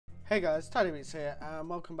Hey guys, TidyBeats here, and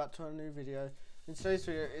welcome back to a new video. In today's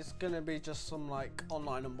video, it's gonna be just some like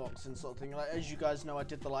online unboxing sort of thing. Like as you guys know, I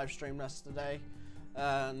did the live stream yesterday,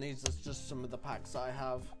 and these are just some of the packs that I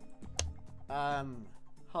have.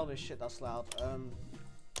 Holy shit, that's loud.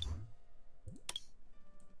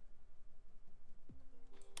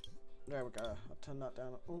 There we go. I'll turn that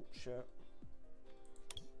down. Oh shit.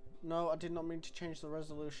 No, I did not mean to change the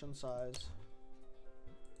resolution size.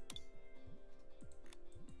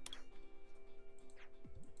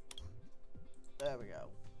 There we go.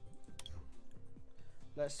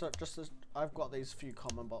 Let's start just as I've got these few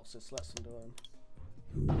common boxes, so let's undo them.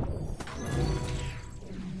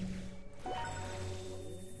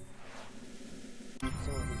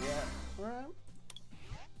 So what we get? Alright.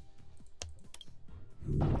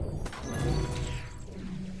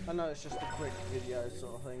 I know it's just a quick video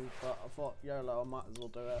sort of thing, but I thought YOLO, I might as well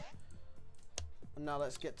do it. And now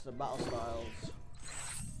let's get to the battle styles.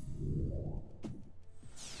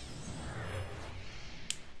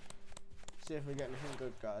 See if we get anything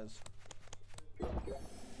good, guys.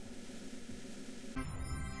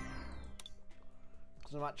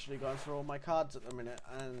 Because I'm actually going through all my cards at the minute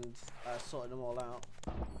and sorting them all out.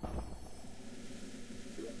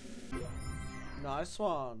 Nice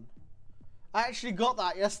one. I actually got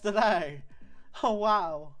that yesterday. Oh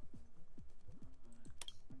wow.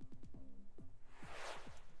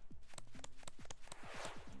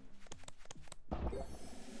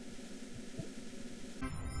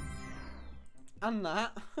 And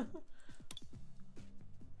that.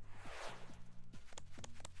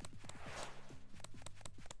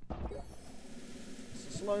 It's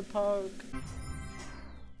a slow poke.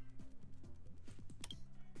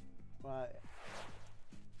 Right.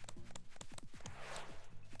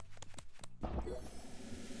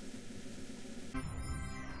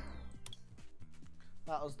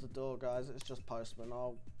 That was the door, guys. It's just Postman.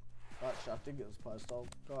 Actually, I think it was Post. I'll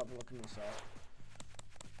go have a look in the set.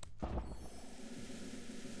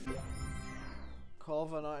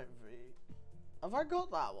 Corviknight V. Have I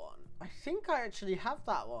got that one? I think I actually have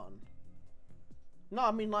that one. No,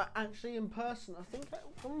 I mean like actually in person. I think.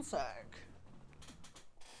 One sec.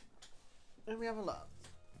 Let me have a look.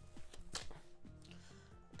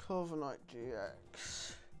 Corviknight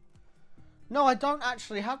GX. No, I don't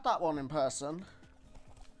actually have that one in person.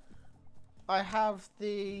 I have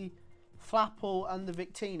the Flapple and the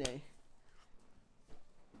Victini.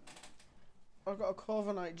 I've got a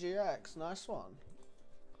Corviknight GX. Nice one.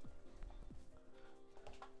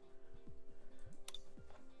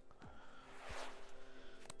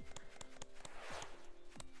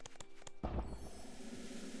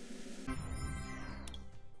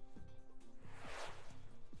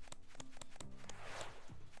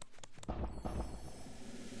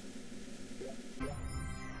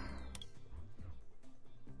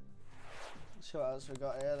 Let's see what else we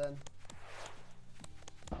got here then.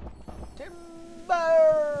 Timber!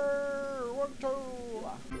 1, 2!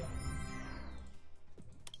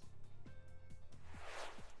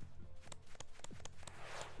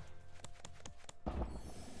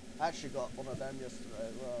 I actually got one of them yesterday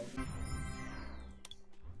as well.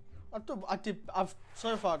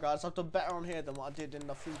 So far guys, I've done better on here than what I did in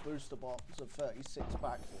the free booster box of 36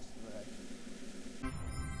 packs yesterday.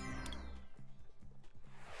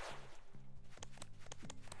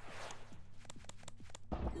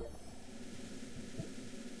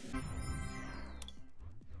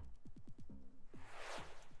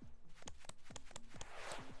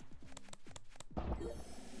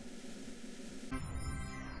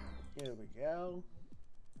 Here we go.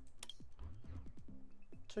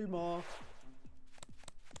 2 more.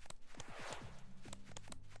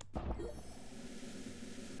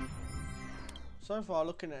 So far,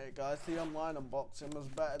 looking at it, guys, the online unboxing was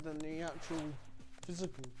better than the actual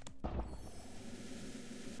physical.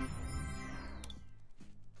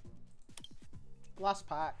 Last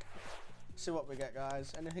pack. See what we get,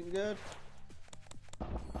 guys. Anything good?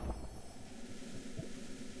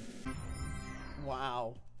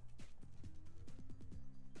 Wow.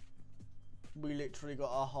 We literally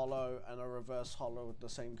got a holo and a reverse holo with the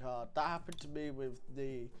same card. That happened to me with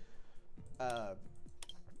the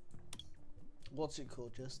what's it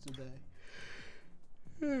called yesterday?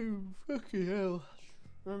 Oh fucking hell.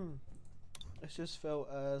 Let's just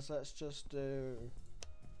filters. Let's just do.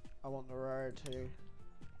 I want the rarity.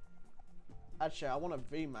 Actually, I want a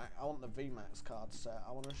VMAX. I want the VMAX card set.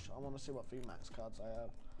 I want to see what VMAX cards I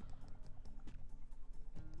have.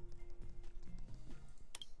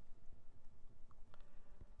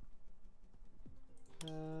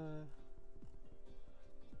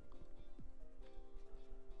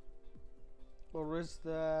 Or is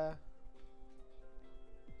there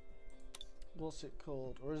What's it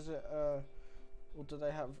called? Or is it or do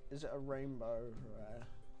they have, is it a rainbow rare?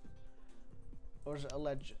 Or is it a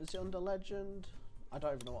legend? Is it under legend? I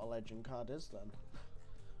don't even know what a legend card is then.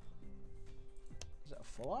 Is it a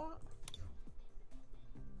full art?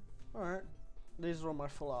 Alright. These are all my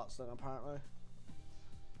full arts then apparently.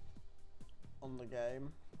 On the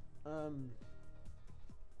game.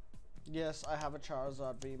 Yes, I have a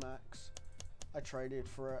Charizard VMAX. I traded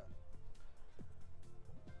for it.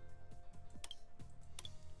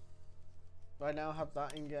 I now have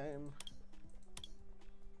that in game.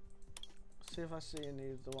 See if I see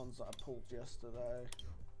any of the ones that I pulled yesterday.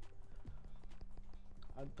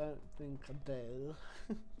 I don't think I do.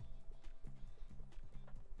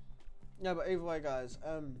 No, but either way, guys,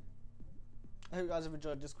 I hope you guys have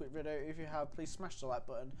enjoyed this quick video. If you have, please smash the like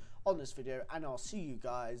button on this video, and I'll see you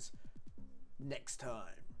guys next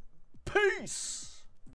time. Peace!